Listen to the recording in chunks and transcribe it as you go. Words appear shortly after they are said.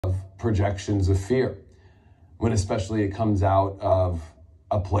projections of fear, when especially it comes out of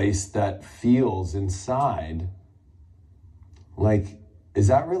a place that feels inside like, is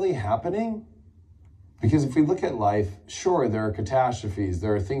that really happening? Because if we look at life, sure, there are catastrophes.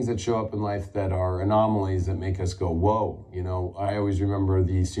 There are things that show up in life that are anomalies that make us go, whoa. You know, I always remember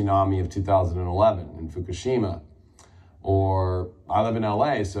the tsunami of 2011 in Fukushima. Or I live in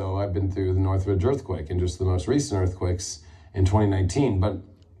LA, so I've been through the Northridge earthquake and just the most recent earthquakes in 2019. But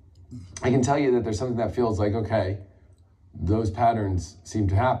I can tell you that there's something that feels like, okay, those patterns seem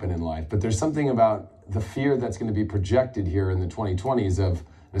to happen in life. But there's something about the fear that's going to be projected here in the 2020s of,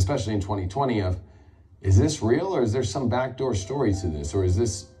 especially in 2020 of, is this real, or is there some backdoor story to this? Or is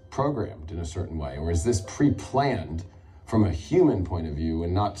this programmed in a certain way? Or is this pre-planned from a human point of view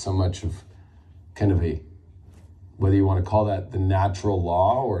and not so much of kind of a, whether you want to call that the natural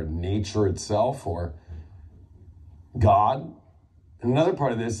law or nature itself or God? Another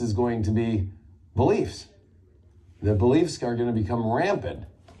part of this is going to be beliefs. The beliefs are going to become rampant.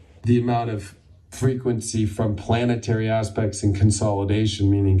 The amount of frequency from planetary aspects and consolidation,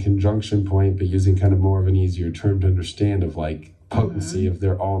 meaning conjunction point, but using kind of more of an easier term to understand of like potency of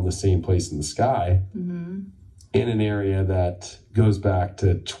they're all in the same place in the sky in an area that goes back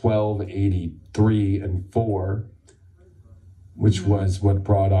to 1283 and 4, which was what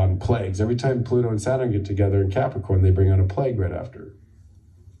brought on plagues. Every time Pluto and Saturn get together in Capricorn, they bring on a plague right after.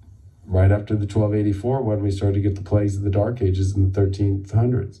 Right after the 1284 when we started to get the plagues of the Dark Ages in the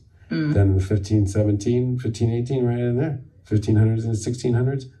 1300s. Then in the 1517, 1518, right in there. 1500s and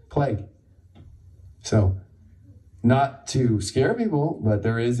 1600s, plague. So, not to scare people, but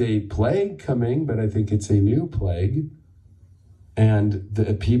there is a plague coming, but I think it's a new plague. And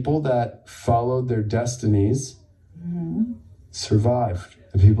the people that followed their destinies survived.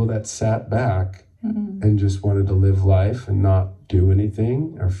 The people that sat back and just wanted to live life and not do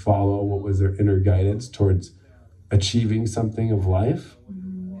anything or follow what was their inner guidance towards achieving something of life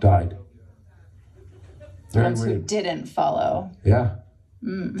died. The ones who didn't follow. Yeah.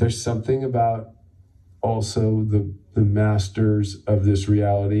 There's something about also the masters of this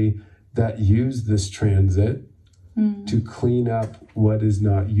reality that use this transit to clean up what is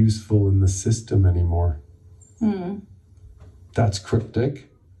not useful in the system anymore. That's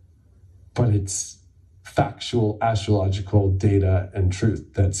cryptic, but it's factual astrological data and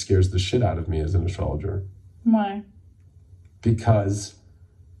truth that scares the shit out of me as an astrologer. Why? Because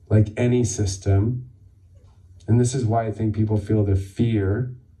like any system, and this is why I think people feel the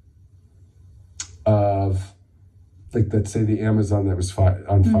fear of, like, let's say the Amazon that was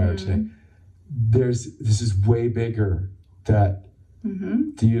on fire today. This is way bigger, that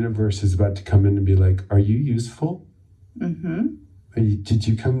the universe is about to come in and be like, are you useful? Did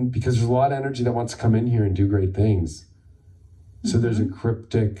you come? Because there's a lot of energy that wants to come in here and do great things. So there's a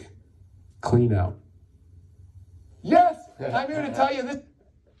cryptic clean out. Yes, I'm here to tell you this.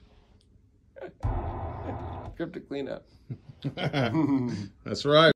 Cryptic clean out. That's right.